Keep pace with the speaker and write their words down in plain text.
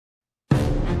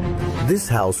This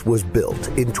house was built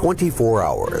in 24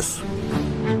 hours.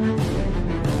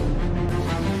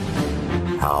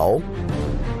 How?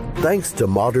 Thanks to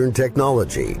modern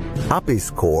technology,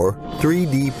 Apis Cor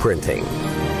 3D printing.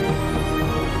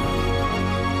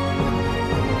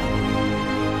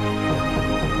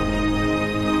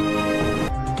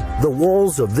 The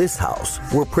walls of this house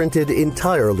were printed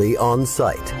entirely on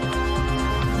site.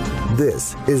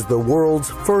 This is the world's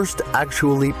first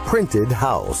actually printed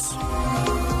house.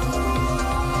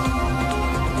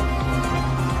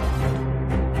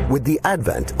 With the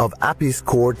advent of Apis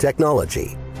Cor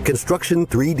technology, construction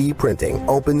 3D printing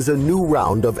opens a new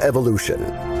round of evolution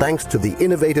thanks to the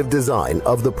innovative design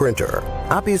of the printer.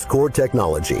 Apis Cor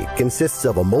technology consists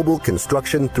of a mobile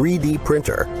construction 3D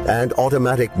printer and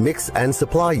automatic mix and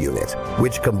supply unit,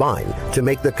 which combine to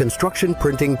make the construction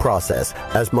printing process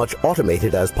as much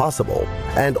automated as possible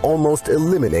and almost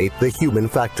eliminate the human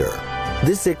factor.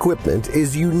 This equipment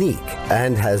is unique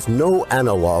and has no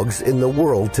analogs in the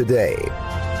world today.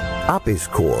 Apis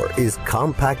Cor is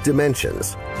compact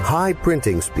dimensions, high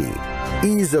printing speed,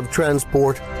 ease of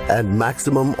transport, and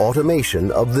maximum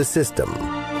automation of the system.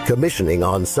 Commissioning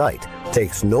on site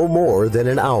takes no more than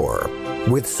an hour.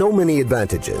 With so many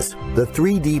advantages, the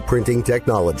 3D printing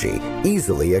technology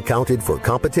easily accounted for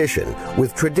competition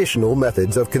with traditional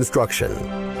methods of construction.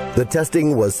 The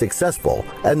testing was successful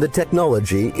and the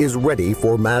technology is ready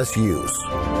for mass use.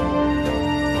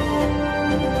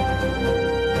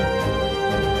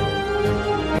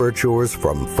 Temperatures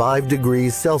from 5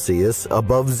 degrees Celsius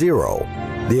above zero.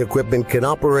 The equipment can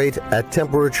operate at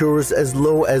temperatures as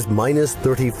low as minus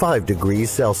 35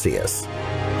 degrees Celsius.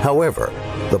 However,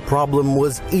 the problem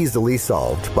was easily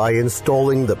solved by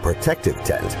installing the protective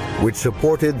tent, which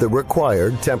supported the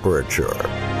required temperature.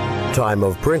 Time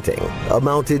of printing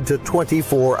amounted to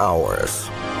 24 hours.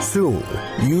 Soon,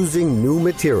 using new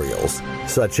materials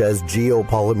such as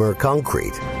geopolymer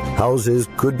concrete, houses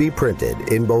could be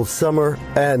printed in both summer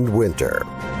and winter.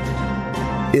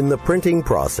 In the printing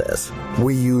process,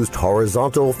 we used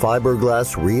horizontal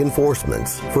fiberglass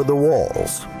reinforcements for the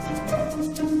walls.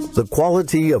 The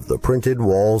quality of the printed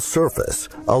wall surface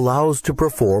allows to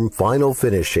perform final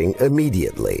finishing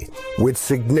immediately, which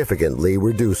significantly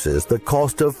reduces the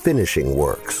cost of finishing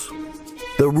works.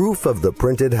 The roof of the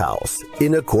printed house,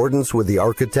 in accordance with the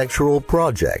architectural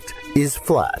project, is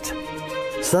flat.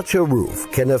 Such a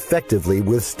roof can effectively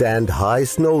withstand high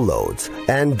snow loads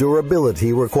and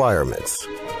durability requirements.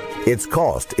 Its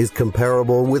cost is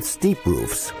comparable with steep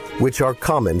roofs, which are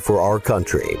common for our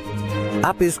country.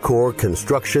 Apis Cor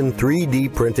construction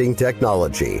 3D printing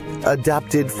technology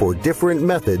adapted for different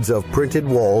methods of printed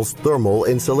walls thermal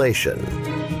insulation.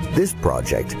 This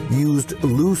project used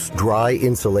loose dry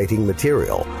insulating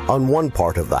material on one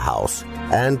part of the house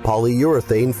and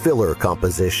polyurethane filler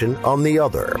composition on the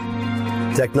other.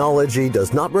 Technology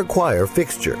does not require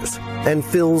fixtures and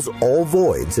fills all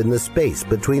voids in the space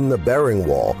between the bearing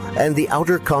wall and the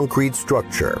outer concrete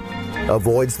structure,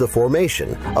 avoids the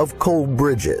formation of cold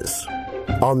bridges.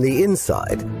 On the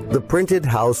inside, the printed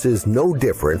house is no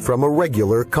different from a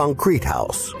regular concrete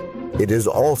house. It is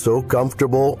also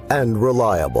comfortable and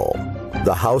reliable.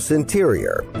 The house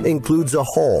interior includes a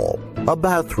hall, a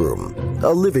bathroom, a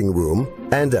living room,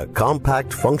 and a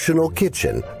compact functional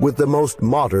kitchen with the most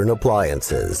modern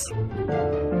appliances.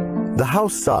 The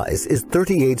house size is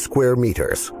 38 square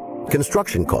meters.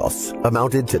 Construction costs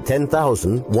amounted to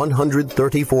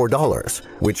 $10,134,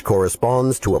 which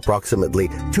corresponds to approximately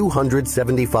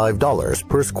 $275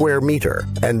 per square meter.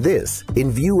 And this,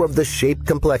 in view of the shape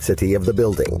complexity of the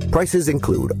building. Prices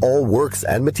include all works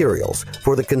and materials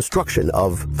for the construction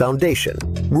of foundation,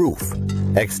 roof,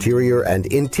 exterior and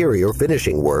interior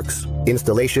finishing works,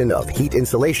 installation of heat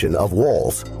insulation of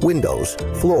walls, windows,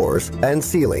 floors, and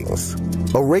ceilings.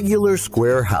 A regular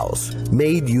square house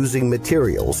made using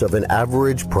materials of an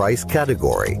average price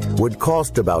category would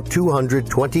cost about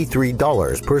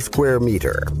 $223 per square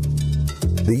meter.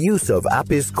 The use of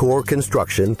Apis Cor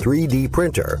construction 3D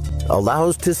printer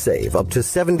allows to save up to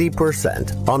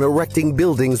 70% on erecting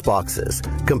buildings boxes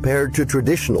compared to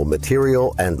traditional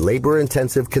material and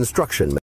labor-intensive construction methods.